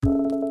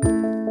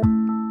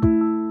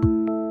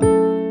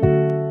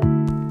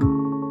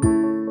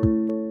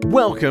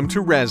Welcome to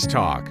Res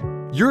Talk,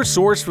 your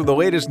source for the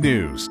latest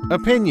news,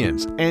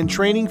 opinions, and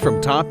training from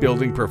top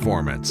building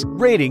performance,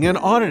 rating, and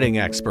auditing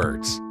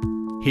experts.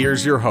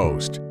 Here's your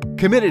host,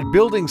 committed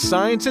building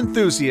science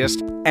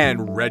enthusiast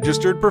and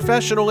registered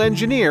professional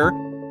engineer,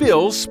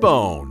 Bill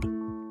Spohn.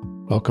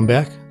 Welcome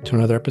back to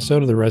another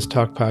episode of the Res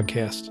Talk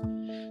podcast.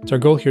 It's our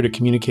goal here to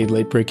communicate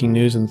late-breaking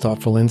news and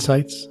thoughtful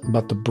insights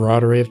about the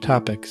broad array of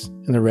topics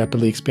in the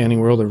rapidly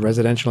expanding world of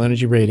residential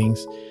energy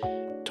ratings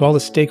to all the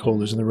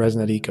stakeholders in the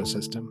ResNet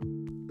ecosystem.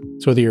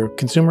 So whether you're a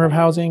consumer of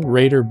housing,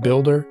 rater,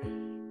 builder,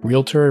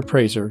 realtor, or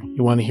appraiser,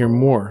 you want to hear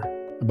more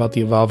about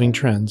the evolving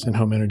trends in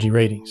home energy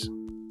ratings.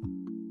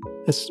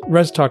 This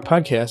Res Talk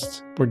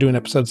podcast, we're doing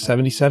episode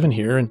 77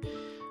 here, and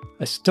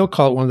I still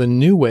call it one of the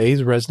new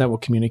ways ResNet will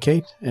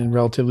communicate, and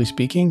relatively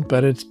speaking,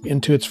 but it's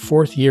into its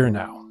fourth year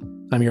now.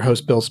 I'm your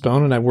host, Bill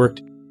Spohn, and I've worked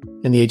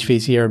in the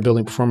HVAC and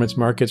building performance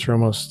markets for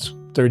almost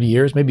 30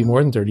 years, maybe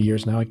more than 30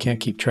 years now. I can't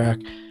keep track.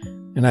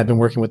 And I've been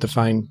working with the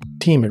fine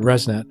team at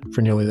ResNet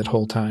for nearly that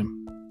whole time.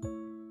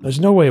 There's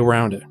no way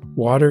around it.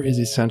 Water is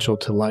essential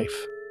to life.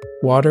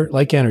 Water,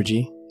 like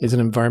energy, is an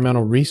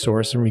environmental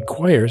resource and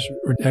requires,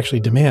 or actually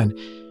demand,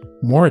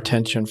 more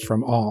attention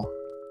from all.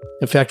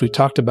 In fact, we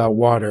talked about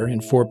water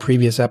in 4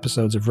 previous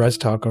episodes of Res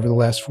Talk over the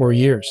last 4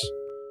 years.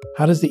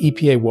 How does the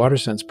EPA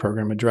WaterSense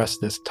program address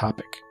this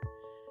topic?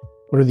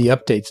 What are the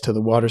updates to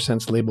the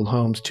WaterSense Labeled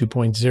Homes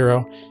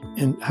 2.0?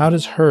 And how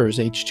does HERS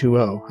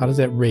H2O, how does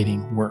that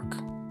rating work?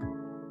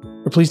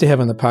 We're pleased to have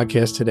on the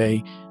podcast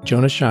today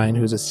Jonah Shine,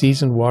 who is a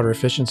seasoned water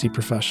efficiency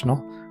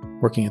professional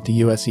working at the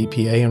US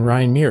EPA, and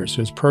Ryan Mears,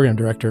 who is program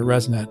director at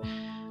ResNet.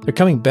 They're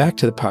coming back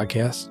to the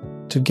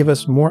podcast to give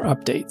us more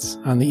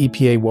updates on the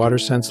EPA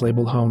WaterSense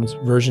Labeled Homes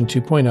version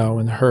 2.0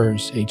 and the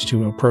HERS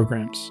H2O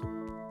programs.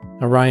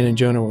 Now, Ryan and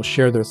Jonah will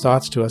share their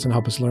thoughts to us and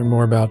help us learn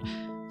more about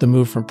the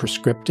move from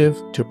prescriptive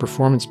to a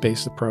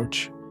performance-based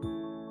approach,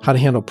 how to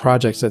handle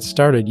projects that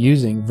started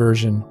using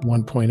version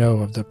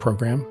 1.0 of the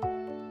program,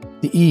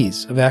 the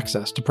ease of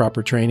access to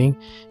proper training,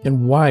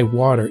 and why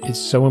water is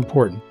so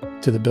important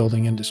to the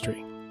building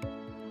industry.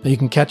 Now, you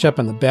can catch up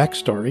on the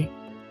backstory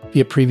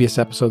via previous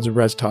episodes of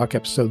Res Talk,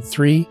 episode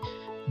 3,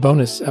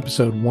 bonus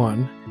episode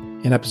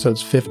 1, and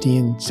episodes 50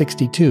 and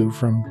 62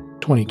 from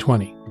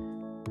 2020.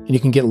 And you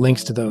can get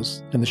links to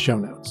those in the show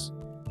notes.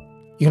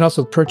 You can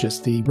also purchase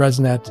the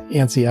ResNet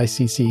ANSI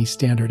ICC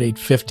Standard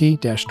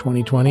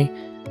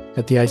 850-2020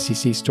 at the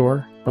ICC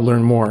store, or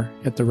learn more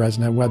at the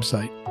ResNet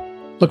website.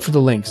 Look for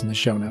the links in the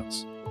show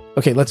notes.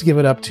 Okay, let's give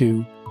it up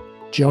to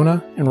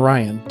Jonah and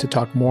Ryan to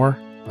talk more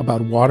about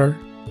water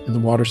and the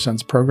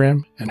WaterSense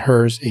program and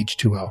HERS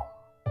H2O.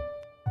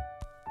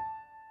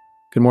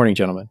 Good morning,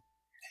 gentlemen.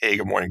 Hey,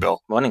 good morning,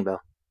 Bill. Morning, Bill.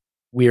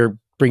 We are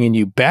bringing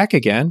you back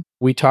again.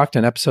 We talked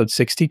in episode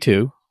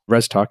 62,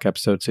 Res Talk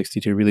episode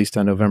 62, released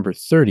on November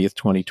 30th,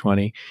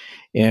 2020.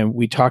 And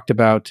we talked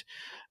about,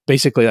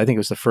 basically, I think it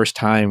was the first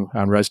time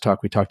on Res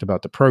Talk we talked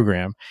about the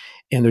program.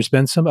 And there's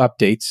been some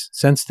updates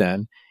since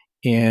then.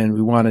 And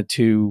we wanted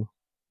to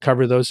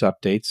cover those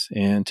updates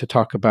and to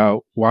talk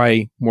about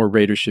why more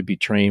raters should be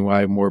trained,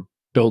 why more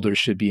builders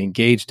should be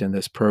engaged in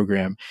this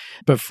program.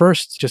 But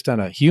first, just on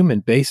a human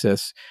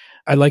basis,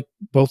 I'd like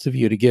both of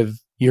you to give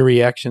your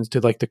reactions to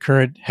like the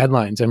current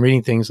headlines. I'm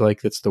reading things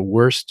like it's the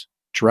worst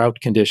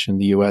drought condition in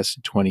the U.S.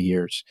 in 20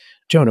 years.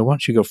 Jonah, why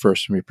don't you go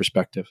first from your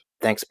perspective?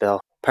 Thanks, Bill.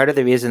 Part of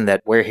the reason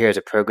that we're here as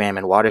a program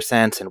in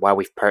WaterSense and why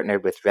we've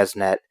partnered with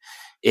ResNet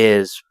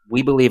is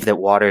we believe that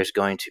water is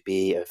going to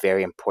be a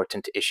very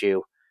important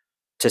issue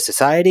to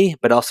society,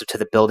 but also to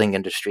the building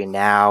industry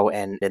now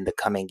and in the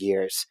coming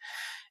years.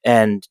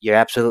 And you're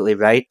absolutely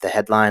right. The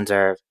headlines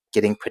are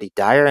getting pretty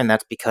dire, and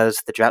that's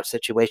because the drought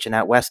situation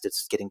out west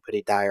is getting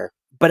pretty dire.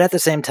 But at the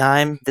same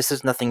time, this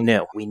is nothing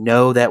new. We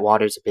know that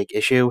water is a big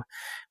issue.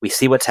 We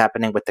see what's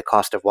happening with the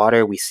cost of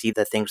water. We see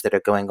the things that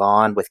are going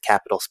on with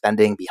capital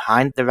spending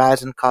behind the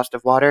rise in cost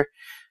of water.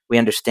 We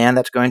understand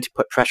that's going to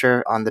put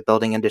pressure on the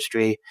building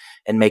industry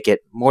and make it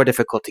more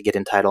difficult to get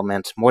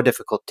entitlements, more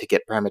difficult to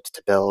get permits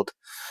to build.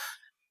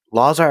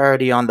 Laws are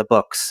already on the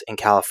books in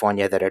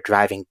California that are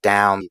driving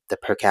down the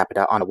per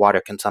capita on a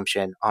water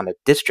consumption on a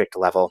district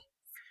level.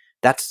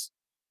 That's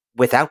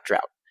without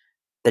drought.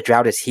 The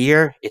drought is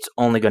here. It's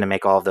only going to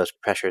make all of those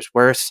pressures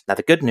worse. Now,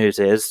 the good news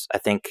is I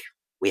think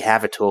we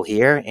have a tool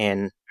here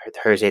in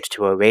HERS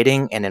H2O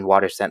rating and in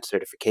WaterSense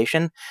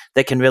certification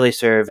that can really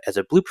serve as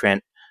a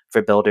blueprint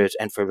for builders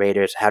and for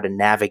raters how to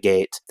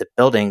navigate the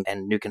building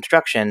and new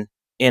construction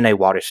in a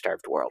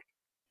water-starved world.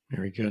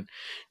 Very good.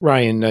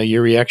 Ryan,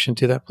 your reaction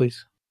to that,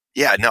 please?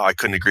 Yeah, no, I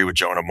couldn't agree with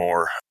Jonah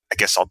more. I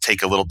guess I'll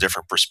take a little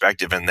different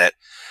perspective in that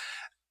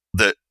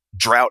the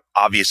drought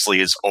obviously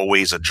is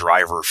always a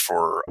driver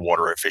for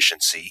water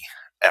efficiency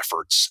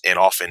efforts and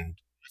often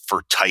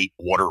for tight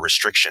water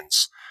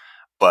restrictions.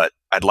 But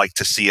I'd like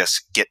to see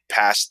us get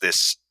past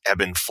this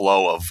ebb and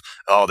flow of,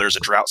 oh, there's a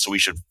drought, so we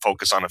should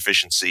focus on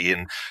efficiency.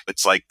 And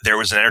it's like, there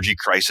was an energy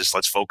crisis,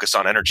 let's focus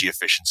on energy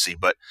efficiency.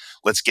 But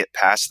let's get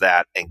past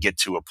that and get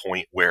to a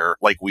point where,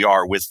 like we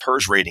are with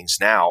HERS ratings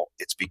now,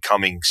 it's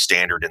becoming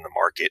standard in the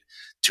market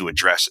to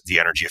address the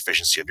energy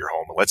efficiency of your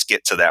home. And let's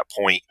get to that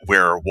point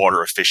where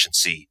water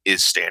efficiency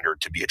is standard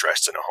to be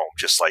addressed in a home,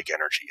 just like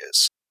energy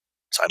is.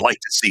 So I'd like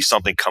to see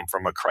something come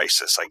from a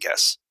crisis, I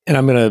guess. And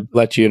I'm going to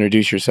let you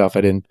introduce yourself.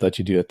 I didn't let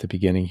you do it at the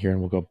beginning here,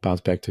 and we'll go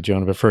bounce back to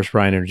Jonah. But first,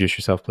 Ryan, introduce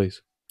yourself,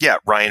 please. Yeah,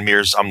 Ryan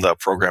Mears. I'm the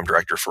program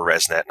director for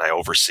ResNet, and I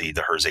oversee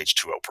the HERS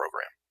H2O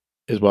program.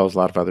 As well as a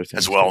lot of other things.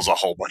 As well as a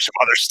whole bunch of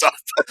other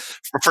stuff.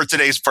 For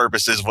today's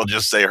purposes, we'll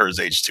just say HERS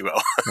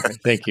H2O. Okay,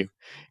 thank you.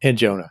 And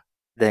Jonah.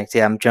 Thanks.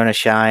 Yeah, I'm Jonah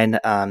Shine.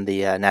 I'm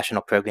the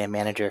National Program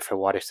Manager for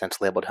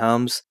WaterSense Labeled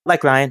Homes.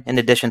 Like Ryan, in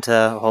addition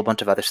to a whole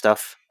bunch of other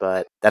stuff,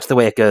 but that's the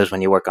way it goes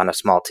when you work on a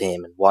small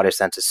team. And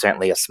WaterSense is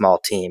certainly a small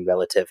team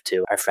relative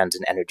to our friends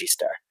in Energy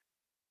Star.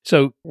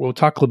 So we'll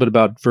talk a little bit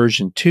about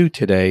version 2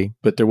 today,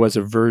 but there was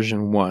a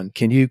version 1.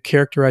 Can you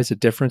characterize the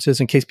differences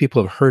in case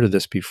people have heard of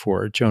this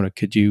before? Jonah,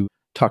 could you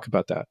talk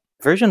about that?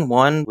 Version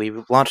 1, we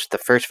launched the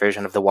first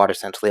version of the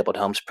WaterSense Labeled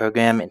Homes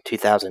program in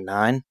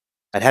 2009.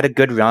 It had a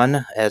good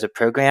run as a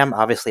program.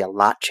 Obviously, a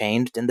lot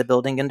changed in the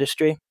building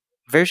industry.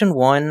 Version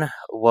 1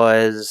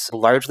 was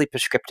largely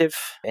prescriptive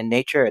in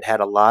nature. It had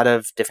a lot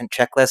of different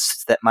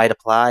checklists that might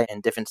apply in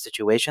different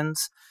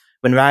situations.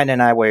 When Ryan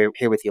and I were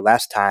here with you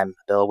last time,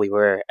 Bill, we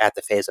were at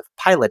the phase of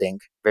piloting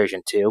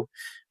version 2,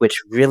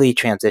 which really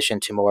transitioned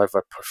to more of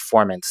a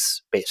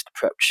performance-based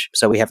approach.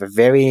 So we have a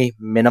very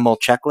minimal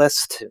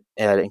checklist.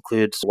 It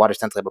includes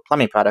WaterSense labeled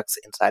plumbing products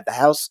inside the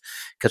house,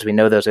 because we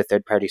know those are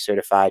third-party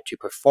certified to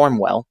perform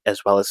well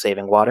as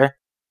saving water,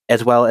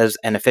 as well as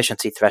an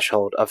efficiency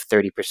threshold of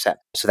 30%.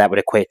 So that would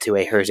equate to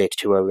a HERS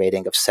H2O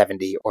rating of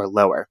 70 or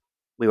lower.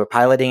 We were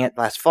piloting it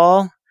last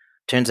fall.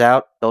 Turns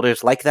out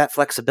builders like that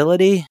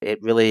flexibility. It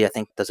really, I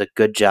think, does a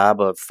good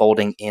job of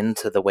folding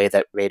into the way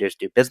that raters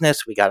do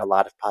business. We got a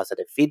lot of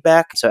positive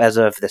feedback. So as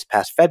of this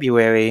past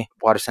February,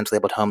 WaterSense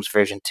Labeled Homes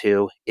version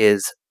 2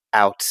 is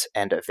out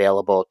and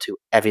available to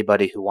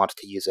everybody who wants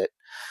to use it.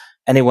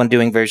 Anyone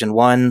doing version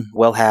 1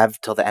 will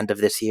have till the end of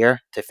this year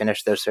to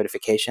finish those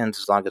certifications,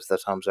 as long as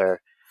those homes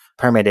are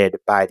permitted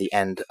by the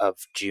end of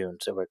June.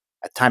 So we're,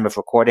 at time of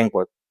recording,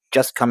 we're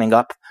just coming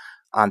up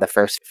on the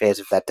first phase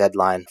of that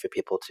deadline for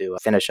people to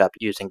finish up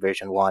using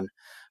version 1.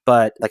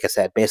 But like I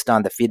said, based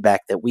on the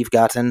feedback that we've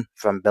gotten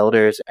from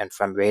builders and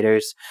from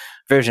raters,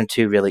 version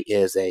 2 really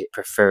is a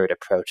preferred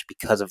approach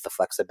because of the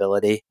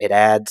flexibility it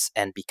adds,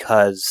 and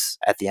because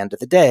at the end of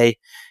the day,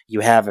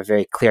 you have a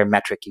very clear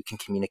metric you can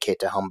communicate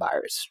to home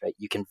buyers. Right?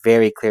 You can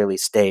very clearly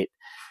state,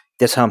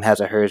 this home has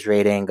a HERS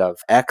rating of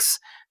X,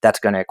 that's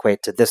going to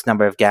equate to this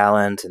number of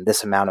gallons and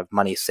this amount of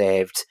money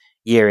saved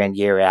year in,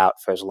 year out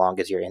for as long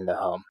as you're in the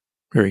home.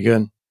 Very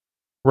good.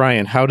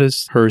 Ryan, how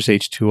does HERS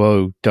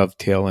H2O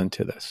dovetail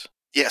into this?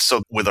 Yeah,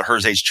 so with a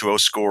HERS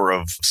H2O score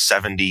of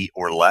 70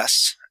 or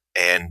less,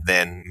 and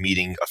then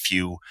meeting a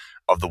few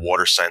of the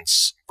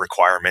WaterSense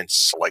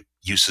requirements, like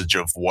usage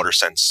of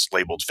WaterSense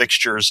labeled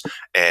fixtures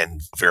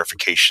and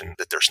verification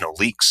that there's no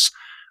leaks,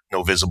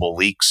 no visible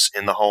leaks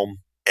in the home.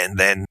 And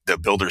then the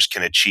builders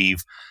can achieve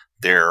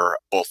their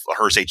both a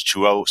HERS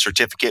H2O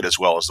certificate as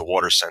well as the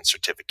WaterSense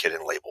certificate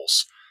and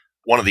labels.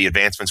 One of the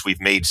advancements we've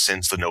made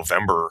since the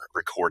November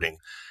recording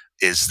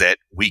is that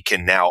we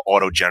can now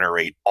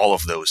auto-generate all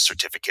of those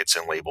certificates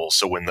and labels.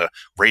 So when the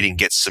rating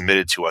gets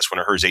submitted to us, when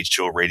a HERS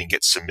H2O rating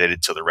gets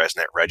submitted to the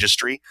ResNet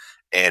registry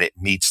and it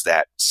meets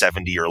that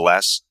 70 or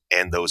less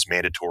and those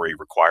mandatory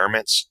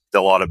requirements,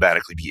 they'll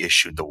automatically be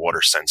issued the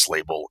WaterSense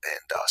label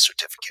and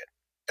certificate,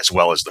 as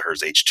well as the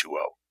HERS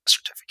H2O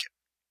certificate.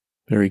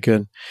 Very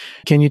good.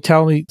 Can you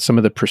tell me some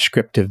of the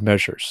prescriptive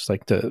measures,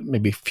 like the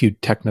maybe a few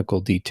technical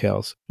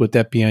details? Would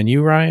that be on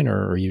you, Ryan,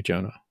 or are you,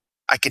 Jonah?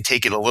 I can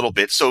take it a little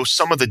bit. So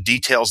some of the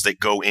details that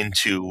go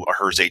into a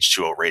HERS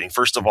H2O rating.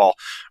 First of all,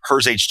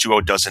 HERS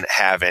H2O doesn't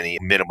have any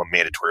minimum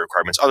mandatory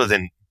requirements other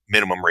than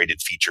minimum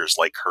rated features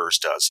like HERS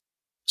does.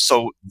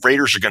 So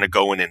raters are going to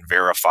go in and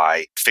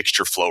verify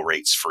fixture flow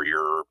rates for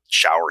your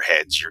shower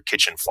heads, your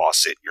kitchen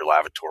faucet, your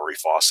lavatory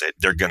faucet.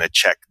 They're going to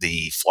check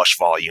the flush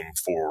volume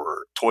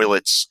for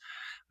toilets.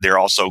 They're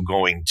also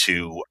going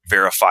to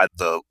verify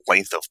the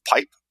length of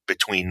pipe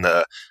between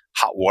the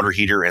hot water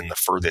heater and the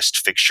furthest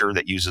fixture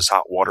that uses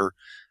hot water.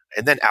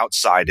 And then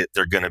outside it,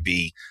 they're going to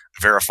be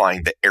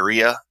verifying the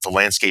area, the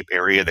landscape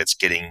area that's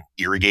getting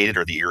irrigated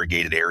or the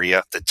irrigated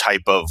area, the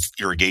type of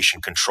irrigation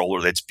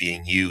controller that's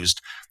being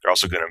used. They're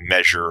also going to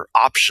measure,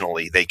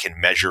 optionally, they can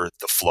measure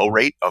the flow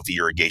rate of the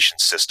irrigation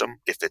system.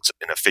 If it's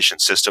an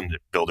efficient system, the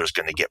builder's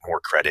going to get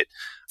more credit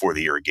for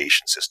the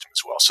irrigation system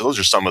as well. So those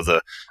are some of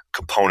the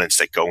components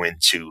that go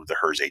into the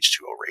HERS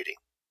H2O rating.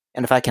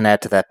 And if I can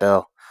add to that,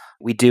 Bill,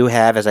 we do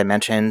have, as I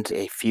mentioned,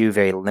 a few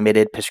very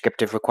limited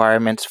prescriptive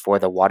requirements for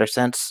the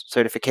WaterSense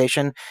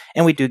certification.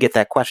 And we do get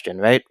that question,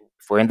 right?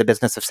 If we're in the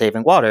business of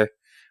saving water,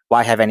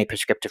 why have any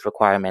prescriptive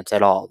requirements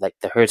at all? Like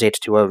the HERS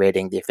H2O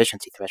rating, the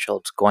efficiency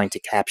threshold is going to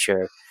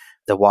capture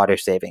the water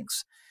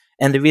savings.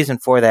 And the reason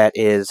for that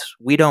is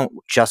we don't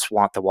just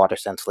want the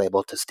WaterSense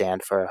label to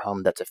stand for a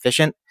home that's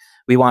efficient.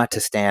 We want it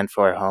to stand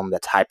for a home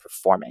that's high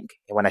performing.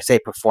 And when I say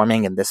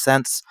performing in this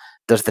sense,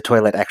 does the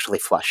toilet actually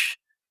flush?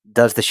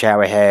 Does the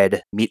shower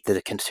head meet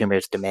the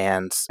consumer's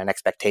demands and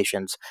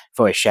expectations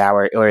for a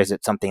shower, or is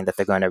it something that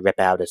they're going to rip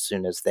out as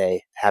soon as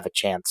they have a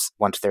chance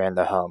once they're in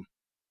the home?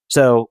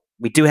 So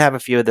we do have a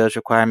few of those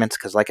requirements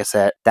because, like I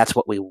said, that's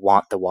what we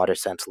want the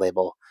WaterSense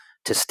label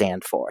to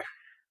stand for.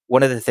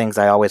 One of the things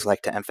I always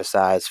like to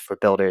emphasize for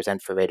builders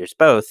and for raters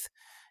both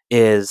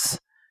is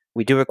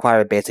we do require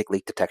a basic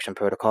leak detection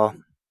protocol.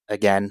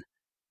 Again,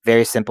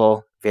 very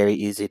simple, very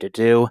easy to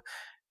do.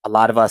 A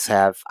lot of us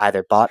have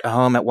either bought a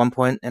home at one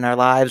point in our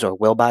lives or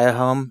will buy a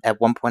home at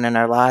one point in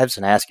our lives.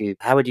 And I ask you,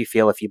 how would you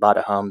feel if you bought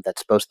a home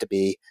that's supposed to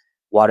be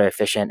water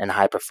efficient and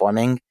high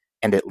performing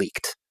and it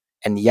leaked?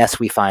 And yes,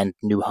 we find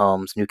new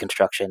homes, new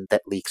construction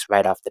that leaks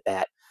right off the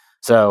bat.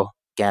 So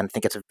again, I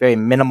think it's a very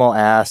minimal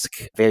ask,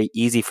 very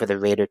easy for the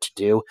rater to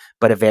do,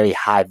 but a very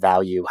high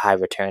value, high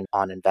return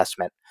on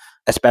investment,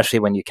 especially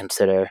when you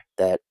consider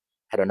that,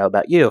 I don't know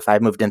about you, if I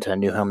moved into a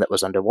new home that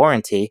was under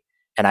warranty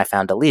and I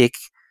found a leak,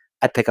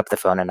 I'd pick up the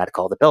phone and I'd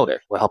call the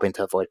builder. We're helping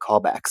to avoid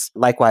callbacks.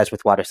 Likewise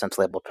with WaterSense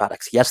labeled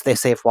products. Yes, they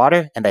save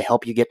water and they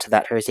help you get to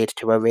that HERS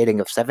H2O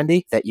rating of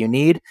 70 that you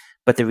need,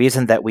 but the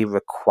reason that we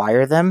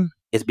require them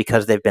is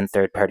because they've been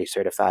third-party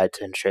certified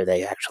to ensure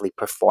they actually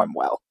perform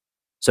well.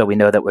 So we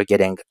know that we're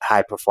getting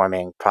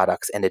high-performing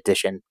products in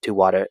addition to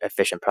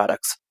water-efficient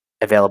products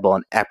available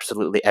in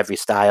absolutely every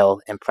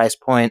style and price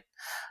point.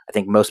 I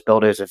think most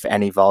builders of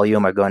any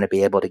volume are going to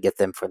be able to get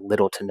them for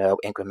little to no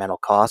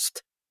incremental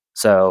cost.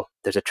 So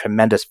there's a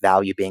tremendous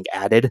value being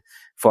added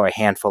for a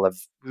handful of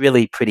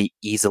really pretty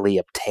easily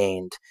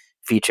obtained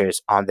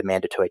features on the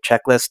mandatory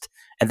checklist.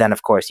 And then,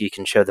 of course, you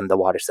can show them the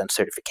WaterSense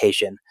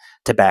certification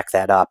to back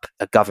that up,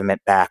 a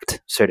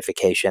government-backed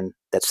certification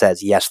that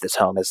says, yes, this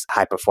home is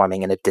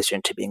high-performing in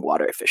addition to being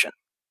water efficient.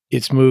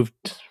 It's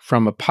moved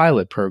from a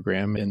pilot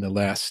program in the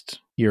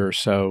last year or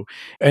so.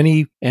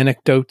 Any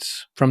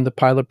anecdotes from the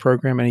pilot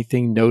program?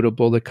 Anything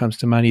notable that comes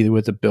to mind, either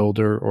with a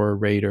builder or a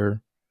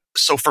rater?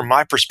 So from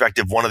my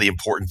perspective, one of the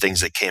important things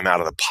that came out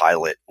of the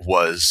pilot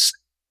was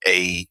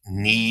a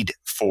need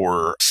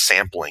for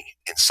sampling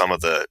in some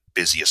of the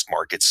busiest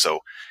markets. So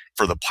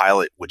for the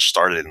pilot, which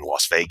started in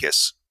Las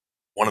Vegas,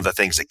 one of the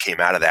things that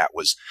came out of that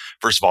was,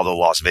 first of all, the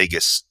Las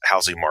Vegas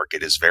housing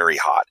market is very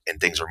hot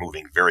and things are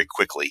moving very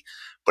quickly.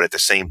 But at the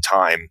same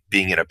time,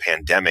 being in a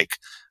pandemic,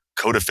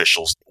 code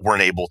officials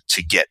weren't able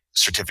to get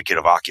certificate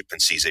of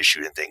occupancies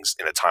issued and things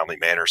in a timely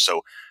manner.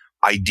 So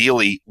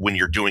ideally, when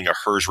you're doing a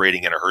HERS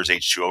rating and a HERS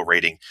H2O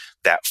rating,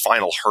 that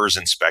final HERS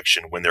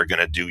inspection, when they're going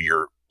to do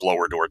your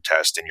blower door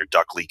test and your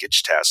duct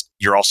leakage test,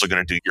 you're also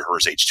going to do your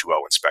HERS H2O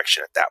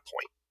inspection at that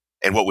point.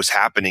 And what was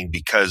happening,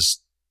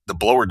 because the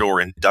blower door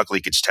and duct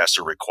leakage tests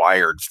are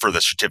required for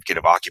the certificate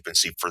of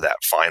occupancy for that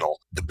final,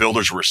 the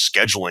builders were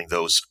scheduling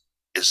those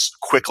as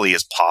quickly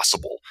as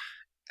possible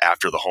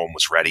after the home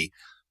was ready,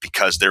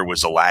 because there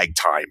was a lag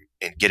time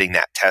in getting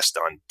that test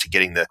done to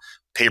getting the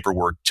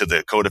paperwork to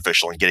the code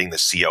official and getting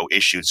the CO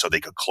issued so they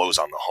could close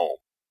on the home.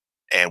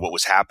 And what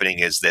was happening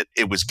is that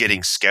it was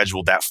getting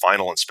scheduled, that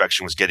final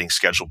inspection was getting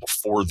scheduled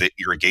before the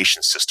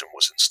irrigation system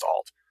was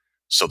installed.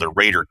 So the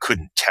rater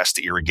couldn't test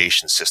the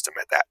irrigation system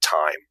at that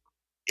time.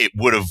 It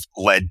would have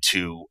led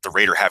to the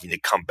rater having to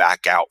come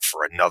back out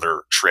for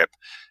another trip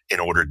in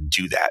order to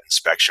do that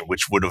inspection,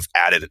 which would have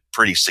added a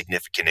pretty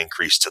significant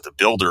increase to the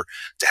builder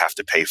to have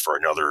to pay for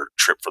another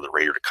trip for the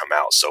rater to come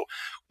out. So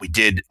we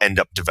did end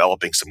up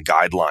developing some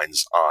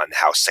guidelines on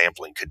how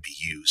sampling could be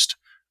used.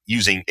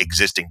 Using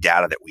existing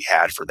data that we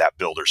had for that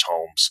builder's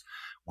homes,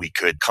 we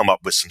could come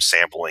up with some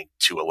sampling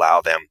to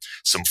allow them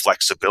some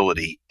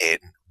flexibility in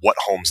what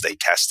homes they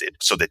tested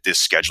so that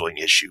this scheduling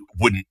issue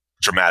wouldn't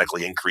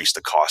dramatically increase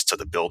the cost to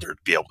the builder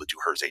to be able to do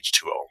HERS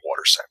H2O and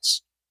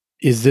WaterSense.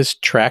 Is this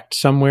tracked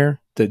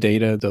somewhere, the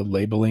data, the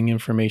labeling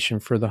information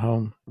for the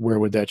home? Where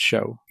would that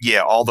show?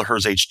 Yeah, all the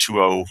HERS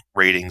H2O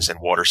ratings and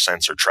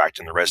WaterSense are tracked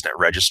in the ResNet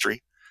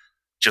registry,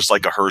 just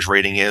like a HERS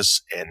rating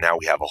is. And now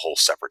we have a whole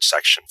separate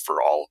section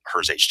for all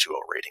HERS H2O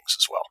ratings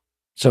as well.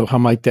 So how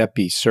might that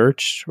be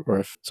searched, or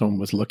if someone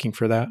was looking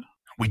for that?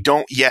 We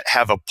don't yet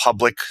have a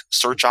public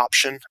search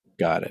option.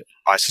 Got it.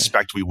 I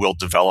suspect we will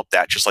develop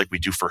that just like we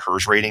do for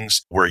HERS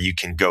ratings, where you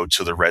can go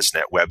to the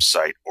ResNet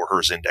website or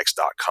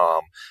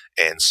HERSindex.com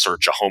and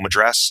search a home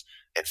address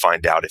and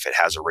find out if it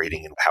has a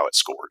rating and how it's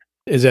scored.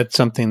 Is that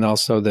something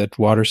also that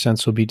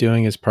WaterSense will be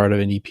doing as part of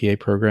an EPA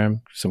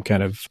program, some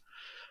kind of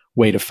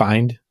way to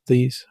find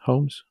these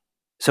homes?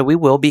 So we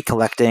will be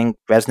collecting.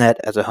 ResNet,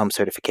 as a home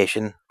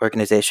certification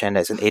organization,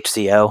 as an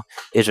HCO,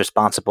 is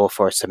responsible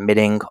for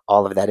submitting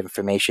all of that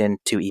information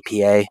to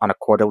EPA on a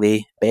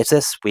quarterly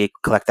basis. We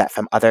collect that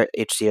from other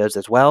HCOs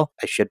as well.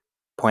 I should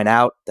point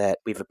out that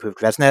we've approved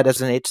ResNet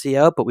as an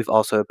HCO, but we've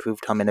also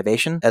approved Home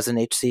Innovation as an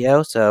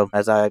HCO. So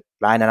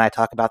Ryan and I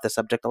talk about this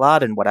subject a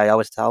lot, and what I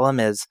always tell him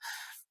is,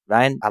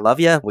 Ryan, I love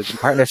you. We've been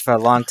partners for a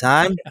long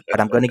time, but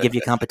I'm going to give you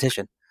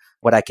competition.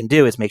 What I can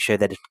do is make sure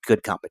that it's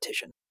good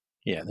competition.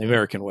 Yeah, the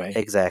American way.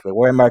 Exactly.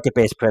 We're a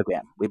market-based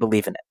program. We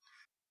believe in it.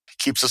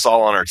 Keeps us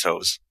all on our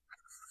toes.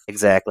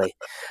 Exactly.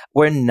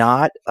 We're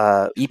not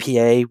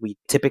EPA. We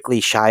typically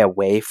shy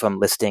away from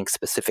listing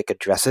specific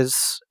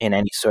addresses in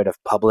any sort of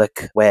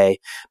public way.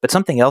 But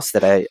something else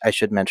that I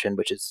should mention,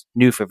 which is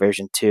new for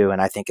version 2,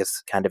 and I think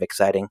is kind of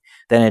exciting,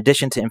 that in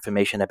addition to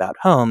information about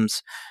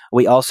homes,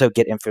 we also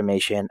get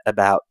information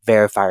about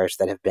verifiers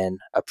that have been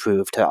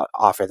approved to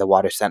offer the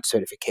WaterSense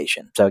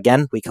certification. So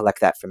again, we collect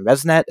that from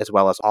ResNet as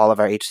well as all of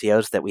our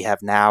HCOs that we have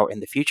now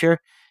in the future.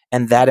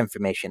 And that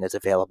information is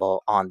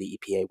available on the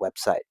EPA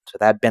website. So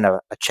that had been a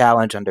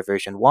challenge under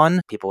version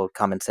 1. People would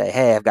come and say,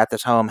 hey, I've got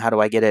this home. How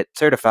do I get it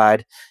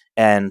certified?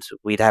 And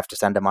we'd have to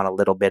send them on a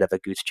little bit of a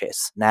goose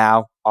chase.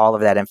 Now, all of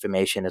that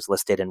information is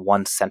listed in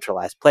one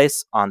centralized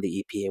place on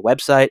the EPA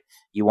website.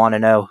 You want to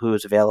know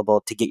who's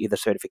available to get you the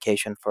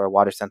certification for a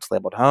WaterSense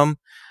labeled home.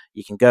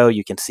 You can go,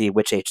 you can see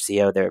which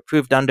HCO they're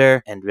approved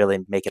under, and really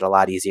make it a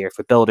lot easier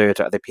for builders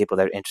or other people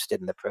that are interested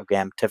in the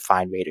program to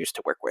find raters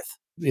to work with.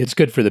 It's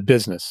good for the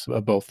business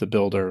of both the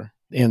builder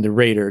and the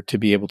rater to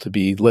be able to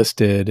be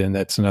listed. And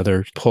that's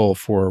another pull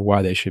for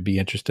why they should be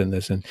interested in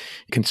this. And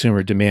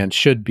consumer demand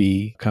should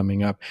be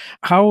coming up.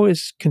 How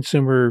is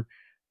consumer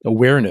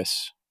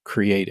awareness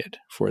created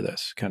for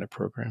this kind of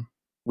program?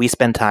 We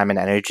spend time and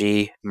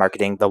energy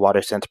marketing the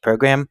WaterSense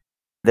program.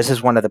 This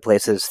is one of the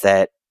places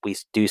that we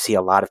do see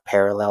a lot of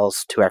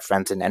parallels to our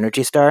friends in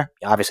Energy Star.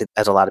 Obviously,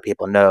 as a lot of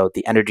people know,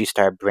 the Energy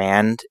Star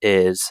brand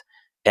is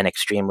an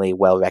extremely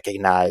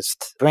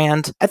well-recognized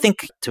brand. I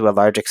think to a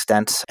large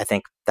extent, I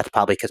think that's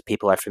probably because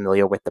people are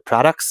familiar with the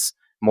products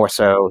more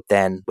so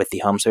than with the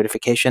home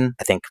certification.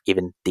 I think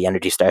even the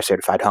Energy Star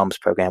Certified Homes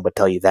program would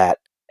tell you that.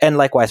 And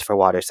likewise for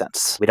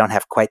WaterSense. We don't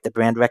have quite the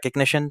brand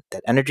recognition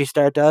that Energy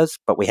Star does,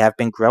 but we have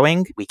been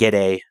growing. We get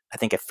I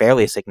think a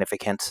fairly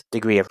significant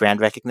degree of brand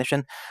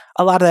recognition.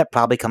 A lot of that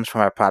probably comes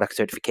from our product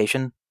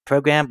certification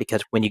program,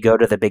 because when you go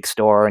to the big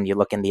store and you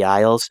look in the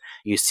aisles,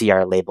 you see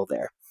our label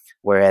there.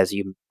 Whereas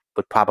you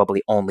would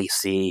probably only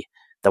see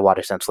the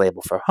WaterSense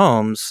label for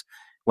homes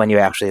when you're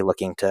actually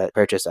looking to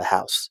purchase a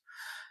house.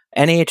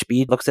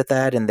 NAHB looks at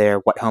that in their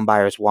What Home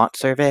Buyers Want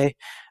survey.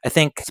 I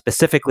think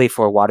specifically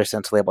for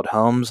WaterSense labeled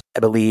homes, I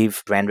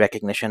believe brand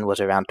recognition was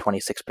around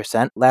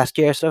 26% last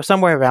year. So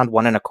somewhere around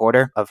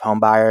 1.25% of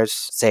home buyers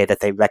say that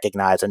they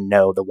recognize and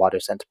know the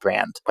WaterSense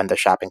brand when they're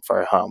shopping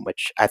for a home,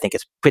 which I think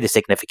is pretty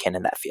significant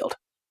in that field.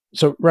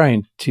 So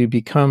Ryan, to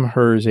become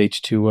HERS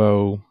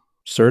H2O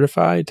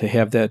certified, to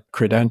have that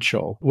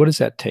credential, what does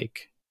that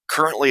take?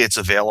 Currently, it's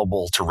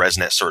available to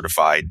ResNet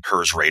certified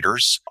HERS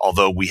raters,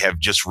 although we have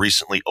just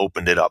recently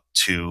opened it up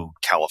to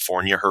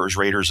California HERS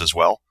raters as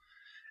well.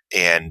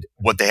 And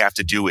what they have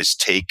to do is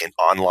take an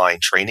online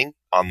training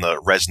on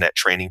the ResNet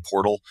training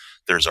portal.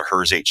 There's a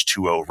HERS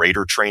H2O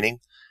rater training,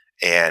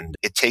 and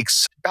it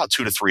takes about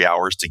 2 to 3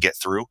 hours to get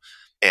through.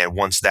 And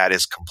once that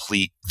is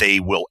complete,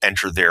 they will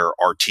enter their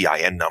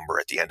RTIN number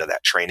at the end of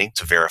that training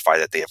to verify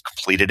that they have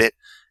completed it.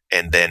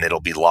 And then it'll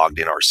be logged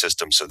in our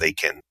system so they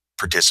can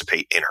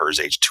participate in HERS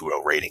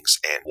H2O ratings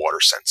and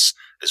WaterSense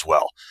as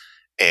well.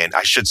 And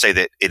I should say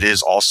that it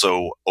is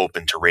also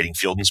open to rating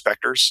field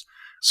inspectors,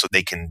 so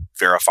they can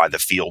verify the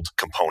field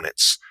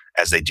components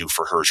as they do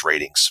for HERS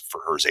ratings for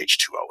HERS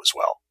H2O as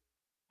well.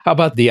 How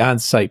about the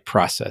on-site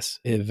process?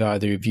 Have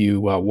either of you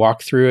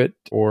walked through it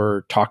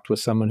or talked with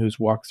someone who's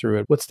walked through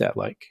it? What's that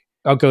like?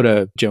 I'll go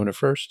to Jonah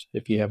first,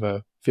 if you have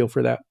a feel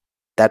for that.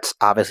 That's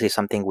obviously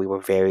something we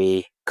were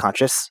very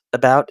conscious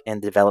about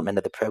in the development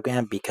of the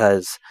program,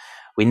 because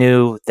we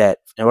knew that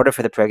in order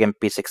for the program to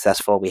be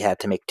successful, we had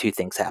to make two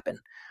things happen.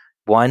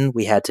 One,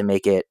 we had to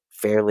make it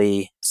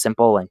fairly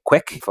simple and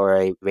quick for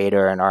a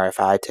rater and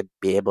RFI to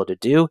be able to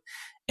do.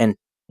 And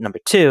number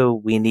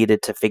two, we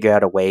needed to figure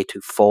out a way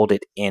to fold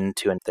it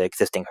into the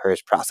existing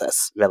HERS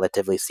process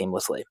relatively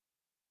seamlessly.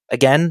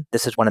 Again,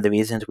 this is one of the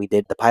reasons we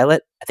did the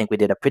pilot. I think we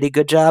did a pretty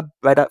good job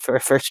right up for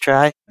a first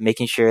try,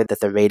 making sure that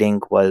the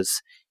rating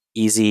was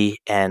easy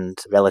and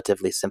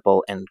relatively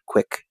simple and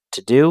quick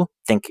to do.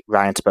 I think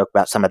Ryan spoke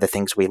about some of the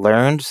things we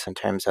learned in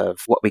terms of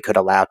what we could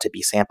allow to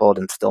be sampled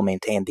and still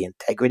maintain the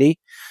integrity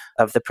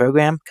of the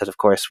program. Because of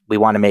course, we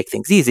want to make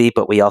things easy,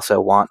 but we also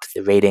want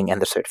the rating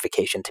and the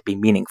certification to be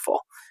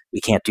meaningful.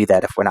 We can't do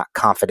that if we're not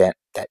confident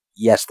that,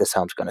 yes, this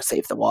home's going to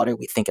save the water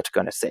we think it's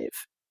going to save.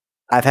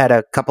 I've had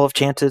a couple of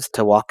chances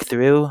to walk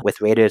through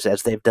with raters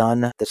as they've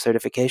done the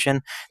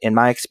certification. In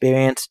my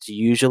experience, it's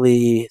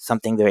usually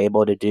something they're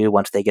able to do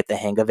once they get the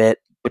hang of it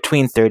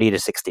between 30 to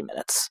 60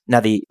 minutes.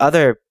 Now,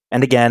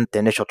 and again, the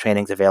initial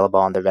training's available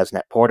on the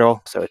ResNet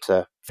portal, so it's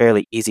a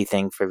fairly easy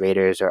thing for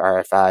raters or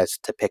RFIs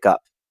to pick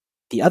up.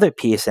 The other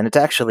piece, and it's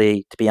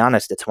actually, to be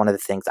honest, it's one of the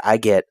things I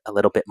get a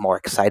little bit more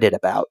excited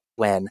about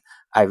when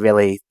I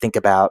really think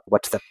about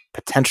what's the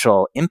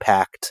potential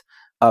impact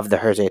of the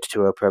HERS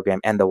H2O program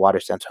and the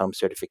WaterSense home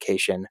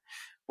certification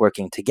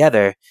working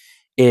together,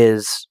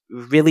 is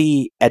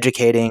really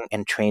educating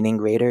and training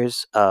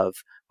raters of,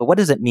 well, what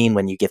does it mean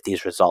when you get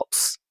these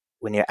results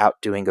when you're out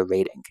doing a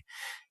rating?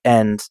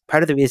 And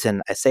part of the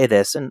reason I say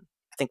this, and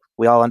I think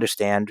we all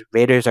understand,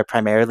 raters are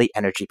primarily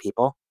energy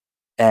people.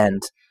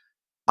 And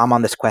I'm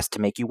on this quest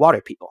to make you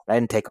water people, right?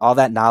 And take all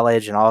that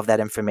knowledge and all of that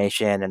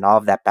information and all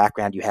of that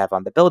background you have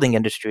on the building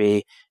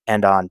industry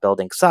and on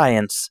building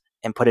science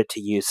and put it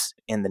to use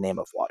in the name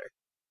of water.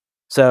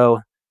 So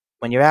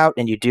when you're out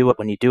and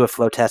when you do a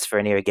flow test for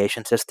an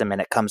irrigation system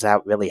and it comes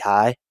out really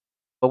high,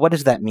 but what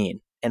does that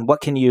mean? And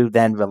what can you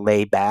then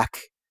relay back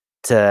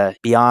to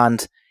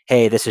beyond,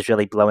 hey, this is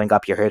really blowing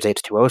up your HERS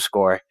H2O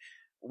score?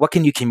 What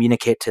can you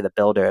communicate to the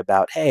builder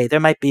about, hey, there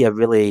might be a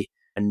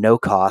no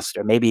cost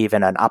or maybe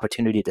even an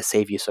opportunity to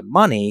save you some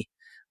money,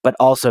 but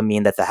also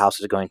mean that the house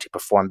is going to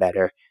perform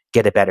better,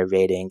 get a better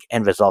rating,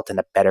 and result in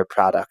a better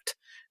product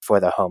for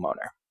the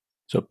homeowner.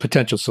 So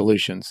potential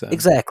solutions then.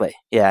 Exactly.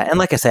 Yeah. And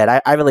like I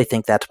said, I really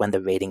think that's when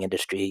the rating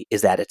industry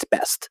is at its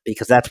best,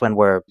 because that's when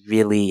we're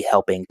really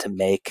helping to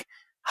make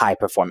high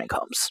performing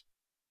homes.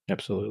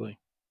 Absolutely.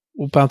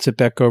 We'll bounce it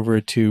back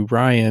over to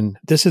Ryan.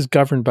 This is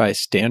governed by a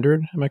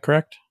standard, am I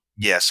correct?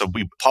 Yeah, so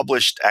we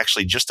published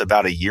actually just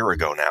about a year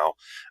ago now,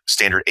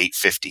 Standard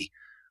 850,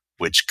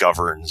 which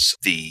governs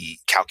the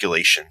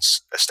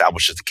calculations,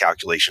 establishes the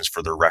calculations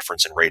for the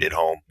reference and rated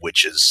home,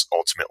 which is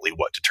ultimately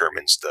what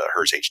determines the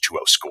HERS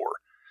H2O score.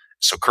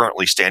 So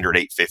currently Standard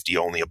 850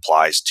 only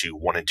applies to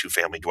 1 and 2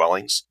 family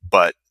dwellings,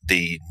 but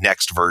the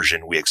next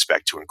version we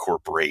expect to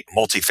incorporate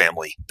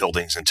multifamily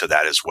buildings into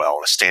that as well.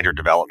 And a Standard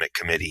Development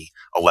Committee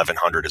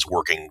 1100 is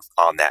working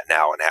on that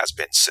now and has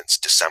been since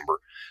December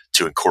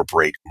to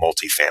incorporate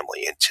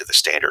multifamily into the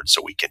standard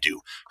so we can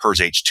do HERS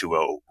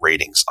H2O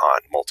ratings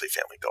on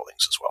multifamily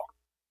buildings as well.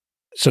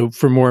 So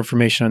for more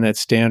information on that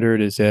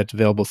standard, is that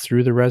available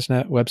through the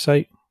ResNet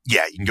website?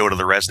 Yeah, you can go to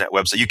the ResNet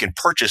website. You can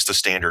purchase the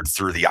standard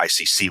through the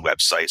ICC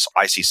website. So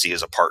ICC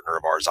is a partner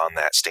of ours on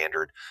that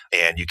standard,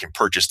 and you can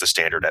purchase the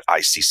standard at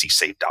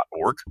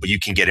iccsafe.org. But you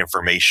can get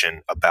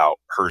information about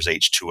HERS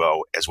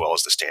H2O as well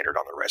as the standard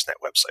on the ResNet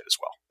website as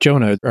well.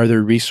 Jonah, are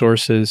there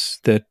resources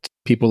that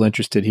people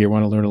interested here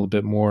want to learn a little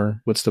bit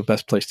more? What's the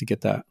best place to get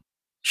that?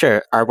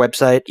 Sure. Our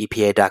website,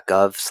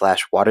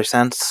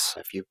 epa.gov/watersense.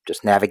 If you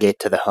just navigate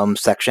to the home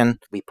section,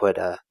 we put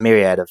a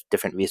myriad of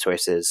different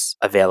resources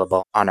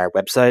available on our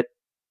website.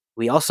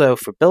 We also,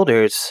 for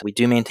builders, we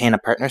do maintain a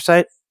partner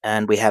site,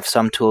 and we have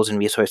some tools and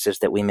resources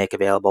that we make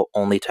available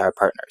only to our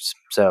partners.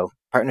 So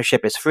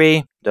partnership is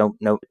free.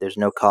 There's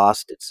no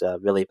cost. It's a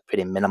really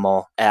pretty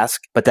minimal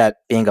ask. But that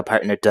being a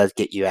partner does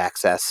get you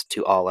access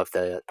to all of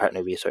the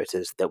partner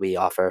resources that we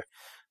offer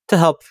to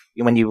help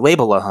when you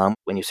label a home,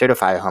 when you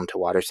certify a home to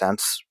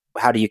WaterSense.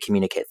 How do you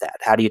communicate that?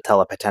 How do you tell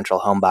a potential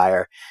home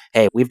buyer,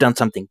 hey, we've done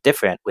something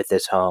different with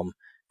this home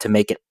to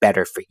make it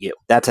better for you?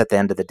 That's at the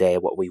end of the day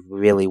what we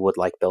really would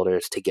like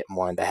builders to get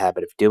more in the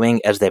habit of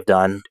doing, as they've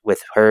done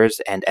with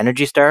HERS and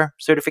Energy Star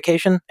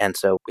certification. And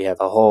so we have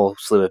a whole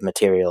slew of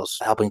materials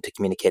helping to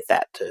communicate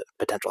that to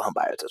potential home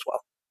buyers as well.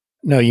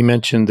 Now, you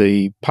mentioned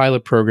the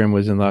pilot program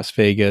was in Las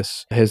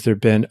Vegas. Has there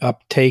been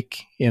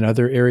uptake in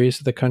other areas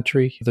of the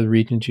country, the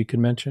regions you could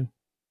mention?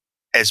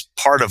 As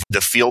part of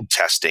the field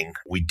testing,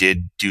 we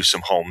did do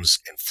some homes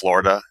in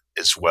Florida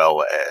as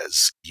well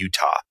as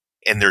Utah.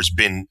 And there's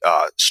been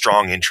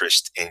strong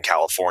interest in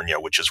California,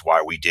 which is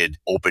why we did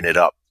open it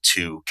up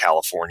to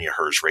California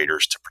HERS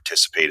raters to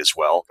participate as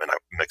well. And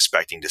I'm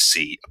expecting to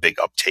see a big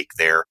uptake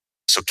there.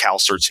 So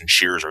CalCerts and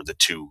Shears are the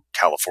two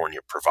California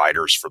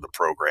providers for the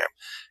program.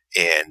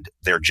 And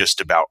they're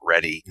just about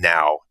ready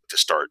now to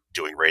start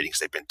doing ratings.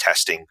 They've been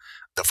testing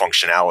the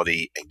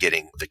functionality and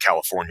getting the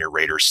California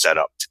raters set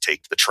up to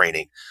take the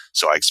training.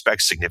 So I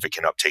expect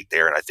significant uptake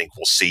there. And I think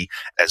we'll see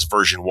as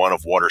version 1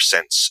 of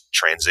WaterSense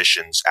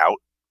transitions out,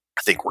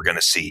 I think we're going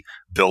to see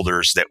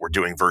builders that were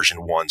doing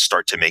version 1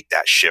 start to make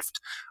that shift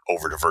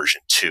over to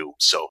version 2.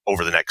 So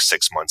over the next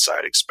 6 months,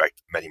 I'd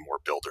expect many more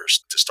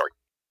builders to start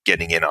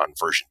getting in on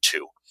version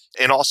 2.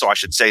 And also, I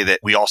should say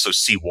that we also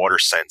see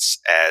WaterSense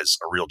as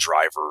a real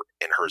driver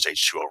in HERS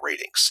H2O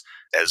ratings,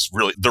 as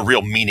really the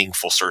real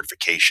meaningful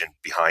certification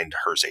behind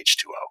HERS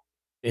H2O.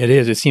 It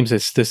is. It seems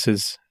that this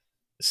is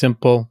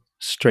simple,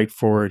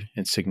 straightforward,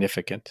 and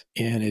significant.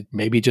 And it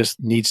maybe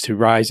just needs to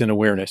rise in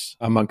awareness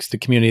amongst the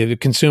community of the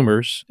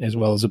consumers, as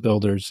well as the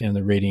builders and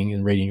the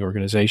rating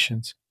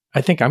organizations. I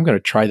think I'm going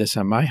to try this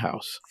on my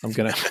house. I'm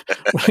going to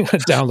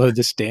download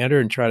the standard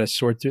and try to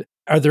sort through.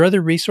 Are there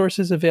other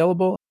resources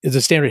available? Does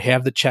the standard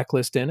have the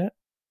checklist in it?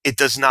 It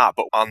does not,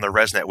 but on the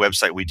ResNet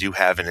website, we do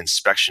have an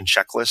inspection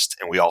checklist,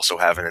 and we also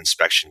have an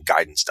inspection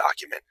guidance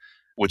document,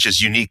 which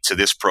is unique to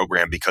this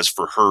program because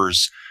for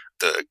HERS,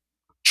 the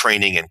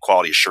training and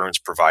quality assurance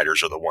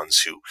providers are the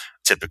ones who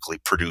typically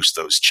produce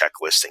those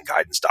checklists and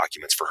guidance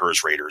documents for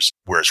HERS raters,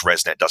 whereas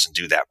ResNet doesn't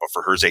do that. But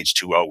for HERS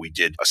H2O, we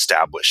did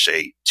establish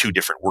two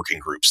different working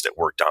groups that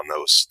worked on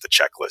those, the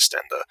checklist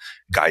and the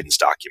guidance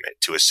document,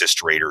 to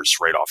assist raters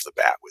right off the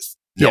bat with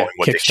knowing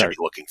what they should be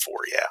looking for.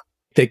 Yeah.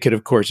 They could,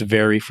 of course,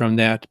 vary from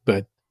that,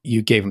 but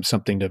you gave them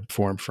something to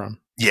form from.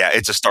 Yeah,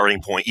 it's a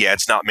starting point. Yeah,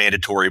 it's not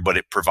mandatory, but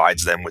it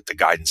provides them with the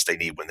guidance they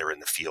need when they're in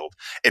the field.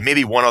 And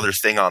maybe one other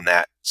thing on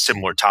that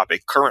similar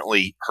topic.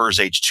 Currently, HERS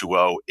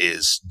H2O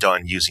is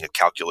done using a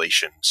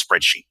calculation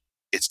spreadsheet.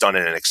 It's done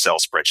in an Excel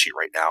spreadsheet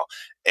right now.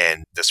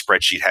 And the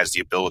spreadsheet has the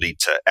ability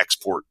to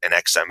export an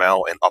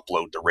XML and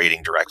upload the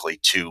rating directly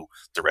to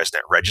the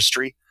ResNet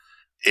registry.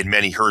 And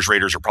many HERS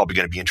raters are probably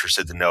going to be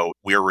interested to know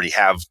we already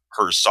have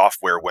HERS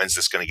software. When's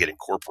this going to get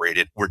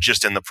incorporated? We're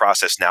just in the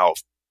process now of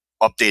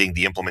updating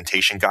the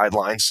implementation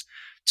guidelines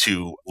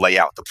to lay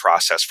out the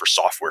process for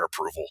software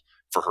approval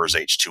for HERS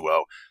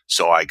H2O.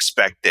 So I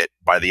expect that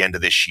by the end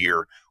of this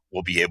year,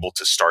 we'll be able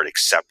to start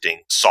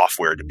accepting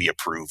software to be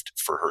approved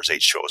for HERS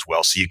H2O as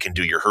well. So you can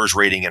do your HERS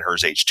rating and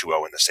HERS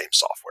H2O in the same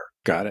software.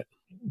 Got it.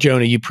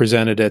 Jonah, you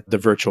presented at the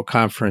virtual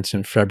conference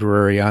in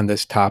February on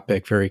this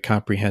topic, very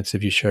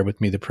comprehensive. You shared with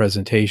me the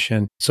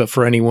presentation. So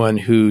for anyone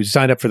who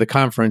signed up for the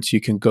conference, you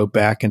can go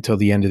back until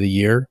the end of the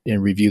year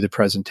and review the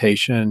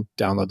presentation,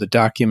 download the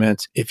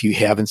documents. If you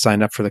haven't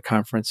signed up for the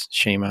conference,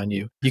 shame on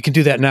you. You can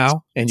do that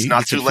now, and you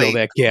can fill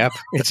that gap.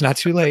 It's not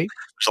too late.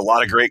 There's a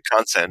lot of great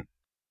content.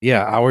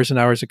 Yeah, hours and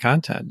hours of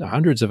content,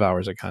 hundreds of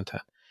hours of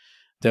content.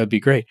 That would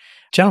be great.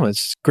 Gentlemen,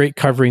 it's great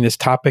covering this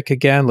topic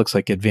again. Looks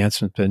like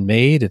advancement's been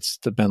made. It's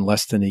been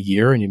less than a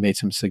year, and you made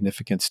some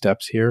significant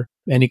steps here.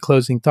 Any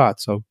closing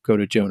thoughts? I'll go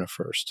to Jonah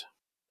first.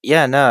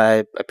 Yeah, no,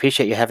 I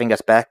appreciate you having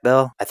us back,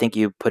 Bill. I think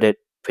you put it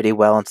pretty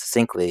well and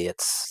succinctly.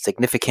 It's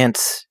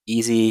significant,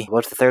 easy.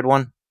 What's the third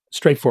one?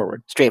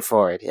 Straightforward.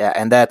 Straightforward, yeah.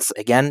 And that's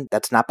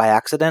not by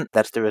accident.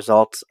 That's the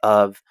result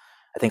of,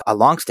 I think, a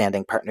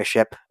longstanding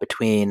partnership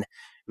between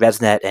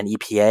ResNet and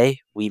EPA.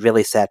 We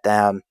really sat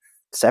down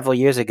several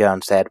years ago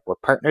and said, we're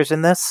partners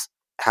in this.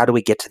 How do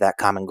we get to that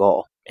common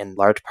goal? In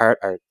large part,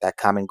 that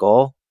common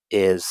goal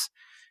is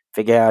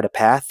figure out a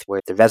path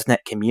where the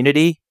ResNet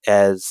community,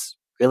 as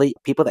really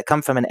people that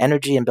come from an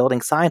energy and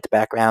building science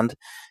background,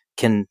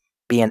 can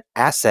be an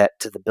asset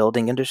to the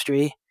building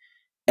industry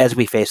as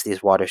we face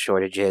these water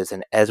shortages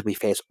and as we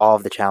face all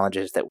of the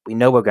challenges that we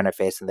know we're going to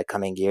face in the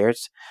coming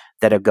years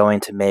that are going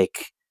to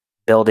make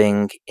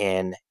building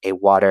in a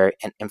water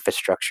and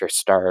infrastructure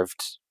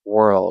starved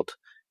world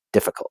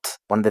difficult.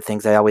 One of the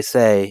things I always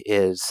say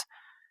is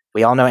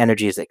we all know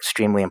energy is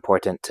extremely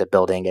important to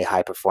building a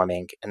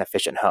high-performing and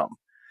efficient home.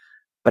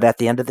 But at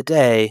the end of the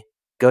day,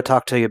 go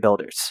talk to your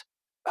builders.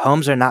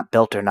 Homes are not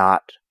built or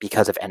not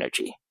because of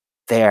energy.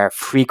 They are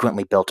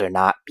frequently built or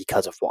not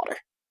because of water.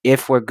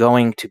 If we're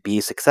going to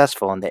be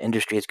successful and the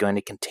industry is going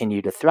to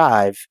continue to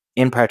thrive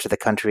in parts of the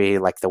country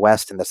like the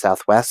West and the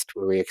Southwest,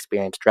 where we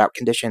experience drought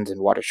conditions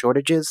and water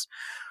shortages,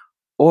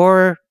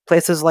 or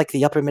places like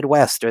the upper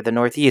Midwest or the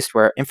Northeast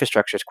where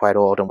infrastructure is quite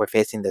old and we're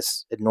facing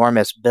this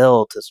enormous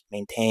bill to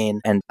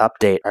maintain and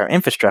update our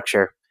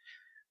infrastructure,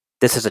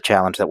 this is a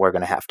challenge that we're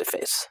going to have to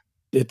face.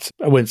 It's,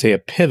 I wouldn't say a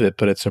pivot,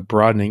 but it's a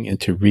broadening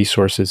into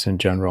resources in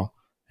general.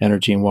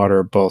 Energy and water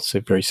are both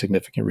very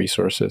significant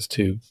resources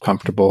to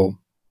comfortable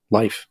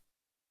life.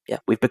 Yeah,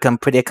 we've become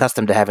pretty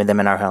accustomed to having them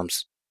in our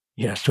homes.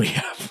 Yes, we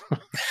have.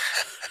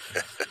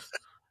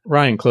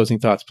 Ryan, closing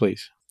thoughts,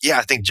 please. Yeah,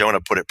 I think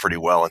Jonah put it pretty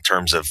well in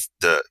terms of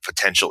the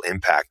potential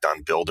impact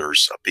on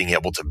builders of being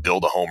able to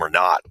build a home or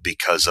not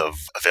because of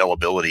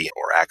availability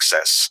or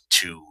access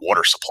to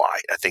water supply.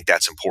 I think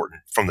that's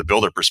important from the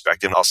builder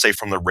perspective. I'll say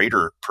from the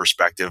rater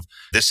perspective,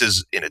 this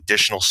is an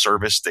additional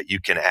service that you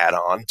can add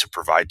on to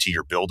provide to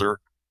your builder.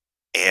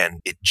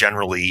 And it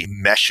generally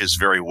meshes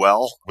very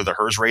well with a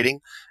HERS rating.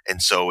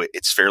 And so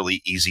it's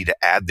fairly easy to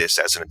add this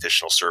as an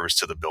additional service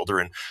to the builder.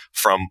 And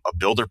from a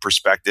builder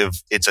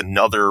perspective, it's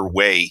another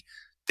way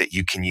that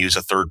you can use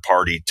a third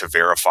party to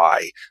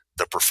verify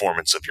the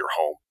performance of your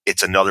home.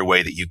 It's another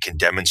way that you can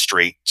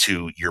demonstrate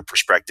to your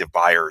prospective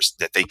buyers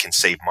that they can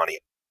save money.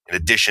 In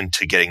addition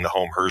to getting the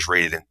home HERS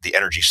rated and the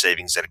energy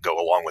savings that go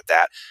along with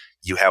that,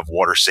 you have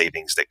water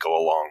savings that go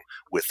along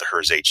with the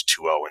HERS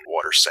H2O and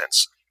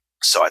WaterSense.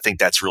 So I think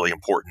that's really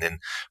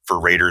important for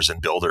raters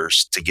and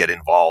builders to get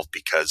involved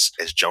because,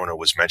 as Jonah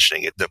was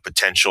mentioning, the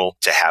potential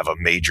to have a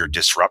major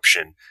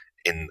disruption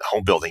in the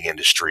home building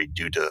industry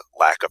due to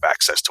lack of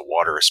access to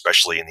water,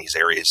 especially in these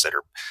areas that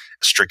are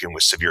stricken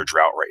with severe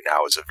drought right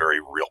now, is a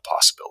very real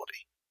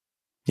possibility.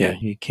 Yeah,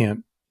 you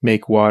can't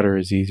make water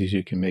as easy as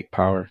you can make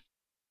power.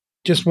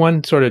 Just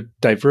one sort of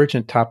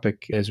divergent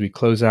topic as we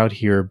close out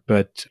here,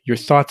 but your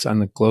thoughts on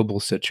the global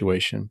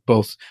situation,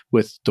 both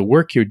with the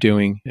work you're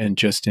doing and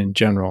just in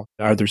general.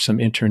 Are there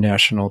some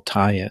international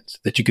tie-ins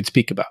that you could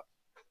speak about?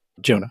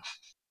 Jonah.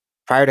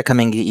 Prior to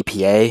coming to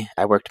EPA,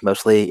 I worked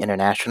mostly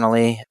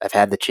internationally. I've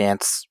had the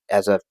chance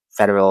as a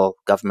federal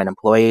government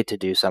employee to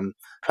do some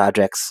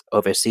projects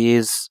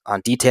overseas on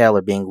detail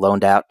or being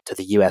loaned out to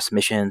the U.S.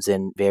 missions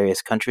in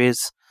various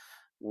countries.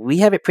 We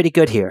have it pretty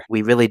good here.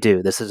 We really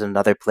do. This is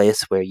another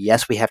place where,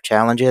 yes, we have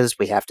challenges.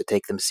 We have to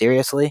take them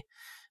seriously.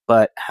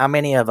 But how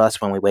many of us,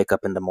 when we wake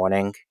up in the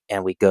morning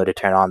and we go to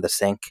turn on the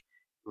sink,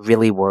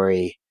 really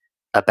worry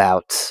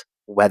about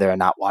whether or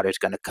not water is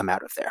going to come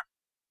out of there?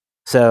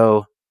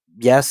 So,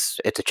 yes,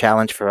 it's a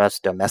challenge for us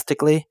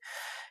domestically.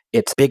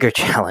 It's a bigger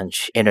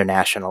challenge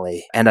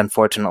internationally, and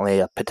unfortunately,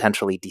 a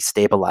potentially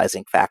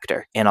destabilizing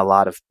factor in a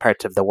lot of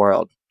parts of the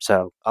world.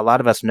 So a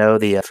lot of us know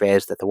the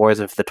phrase that the wars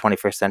of the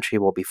 21st century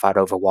will be fought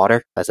over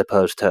water as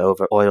opposed to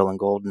over oil and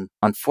gold. And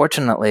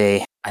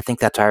unfortunately, I think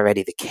that's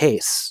already the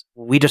case.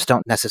 We just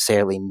don't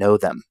necessarily know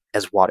them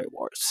as water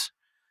wars.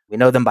 We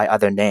know them by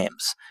other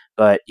names,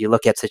 but you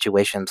look at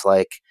situations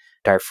like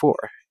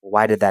Darfur.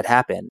 Why did that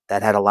happen?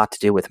 That had a lot to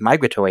do with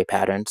migratory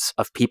patterns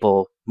of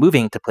people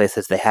moving to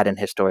places they hadn't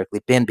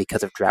historically been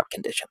because of drought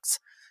conditions.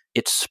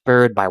 It's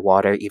spurred by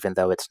water, even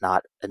though it's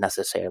not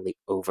necessarily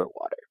over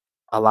water.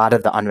 A lot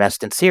of the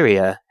unrest in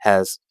Syria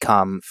has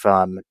come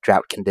from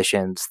drought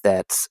conditions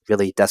that's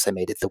really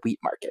decimated the wheat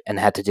market and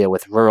had to deal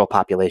with rural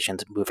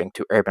populations moving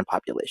to urban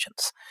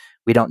populations.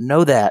 We don't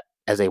know that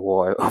as a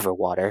war over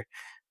water,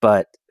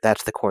 but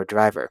that's the core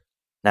driver.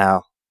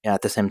 Now,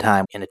 at the same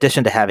time, in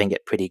addition to having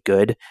it pretty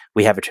good,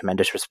 we have a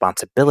tremendous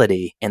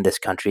responsibility in this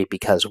country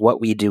because what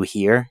we do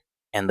here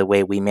and the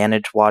way we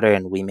manage water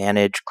and we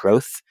manage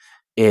growth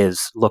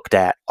is looked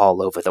at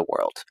all over the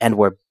world. And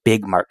we're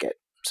big market.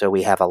 So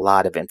we have a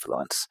lot of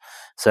influence.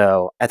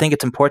 So I think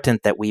it's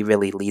important that we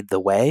really lead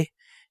the way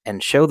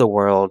and show the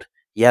world,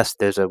 yes,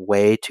 there's a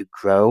way to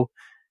grow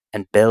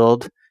and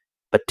build,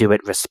 but do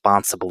it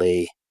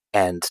responsibly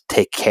and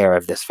take care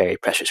of this very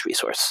precious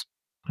resource.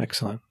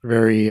 Excellent.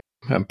 Very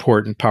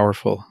important,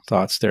 powerful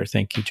thoughts there.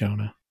 Thank you,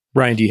 Jonah.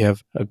 Ryan, do you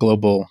have a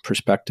global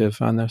perspective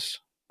on this?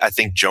 I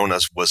think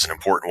Jonah's was an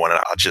important one. And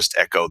I'll just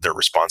echo the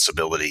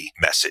responsibility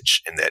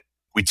message in that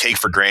we take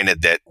for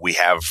granted that we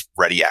have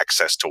ready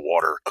access to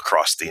water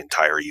across the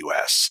entire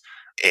U.S.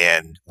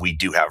 And we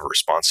do have a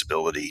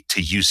responsibility to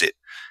use it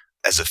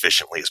as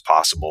efficiently as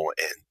possible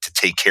and to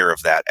take care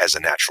of that as a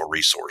natural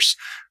resource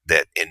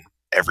that in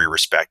every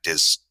respect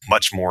is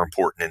much more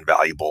important and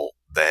valuable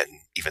than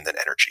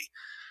energy.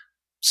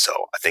 So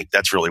I think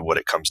that's really what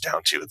it comes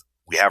down to.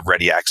 We have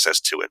ready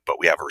access to it, but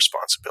we have a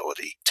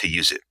responsibility to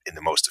use it in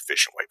the most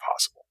efficient way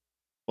possible.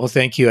 Well,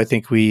 thank you. I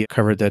think we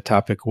covered that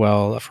topic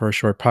well for a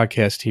short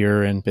podcast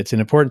here, and it's an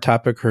important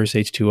topic, HERS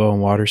H2O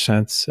and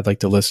WaterSense. I'd like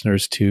the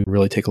listeners to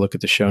really take a look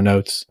at the show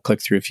notes,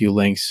 click through a few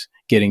links,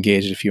 get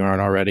engaged if you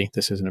aren't already.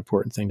 This is an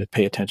important thing to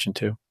pay attention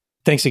to.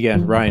 Thanks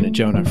again, Ryan and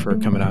Jonah, for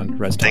coming on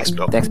Res Talk. Thanks,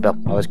 Bill. Thanks, Bill.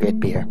 Always great to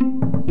be here.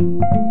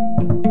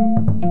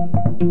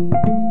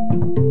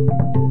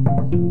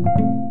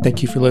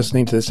 Thank you for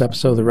listening to this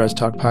episode of the Res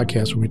Talk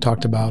podcast, where we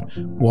talked about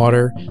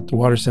water, the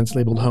WaterSense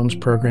Labeled Homes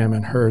program,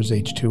 and HERS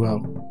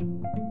H2O.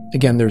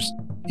 Again, there's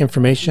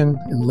information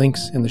and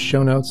links in the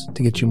show notes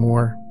to get you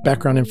more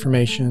background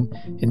information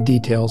and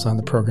details on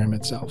the program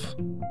itself.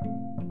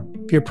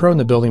 If you're a pro in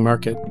the building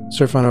market,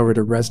 surf on over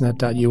to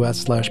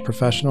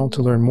resnet.us/professional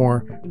to learn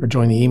more or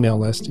join the email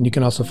list, and you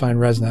can also find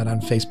ResNet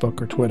on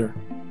Facebook or Twitter.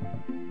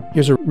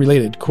 Here's a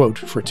related quote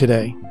for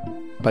today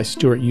by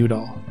Stuart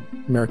Udall,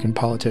 American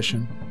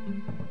politician.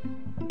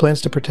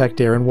 Plans to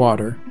protect air and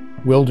water,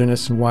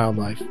 wilderness and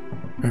wildlife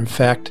are in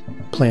fact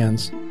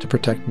plans to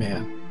protect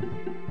man.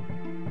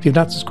 If you've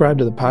not subscribed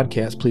to the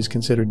podcast, please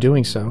consider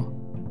doing so.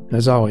 And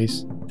as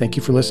always, thank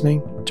you for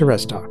listening to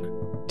Res Talk.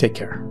 Take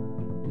care.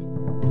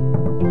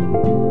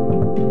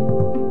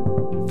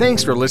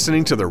 Thanks for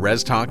listening to the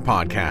Res Talk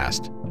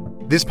podcast.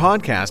 This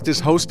podcast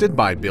is hosted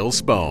by Bill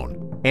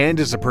Spohn and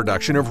is a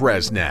production of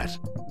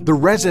ResNet, the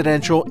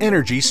Residential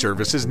Energy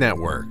Services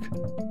Network.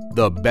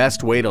 The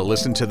best way to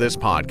listen to this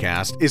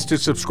podcast is to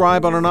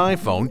subscribe on an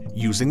iPhone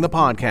using the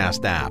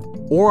podcast app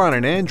or on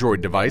an Android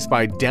device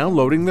by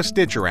downloading the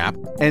Stitcher app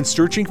and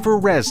searching for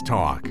Res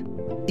Talk.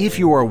 If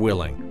you are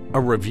willing, a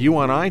review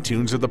on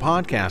iTunes or the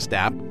podcast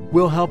app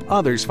will help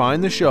others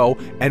find the show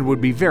and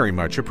would be very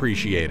much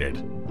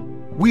appreciated.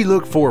 We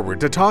look forward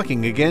to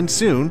talking again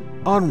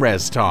soon on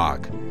Res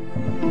Talk.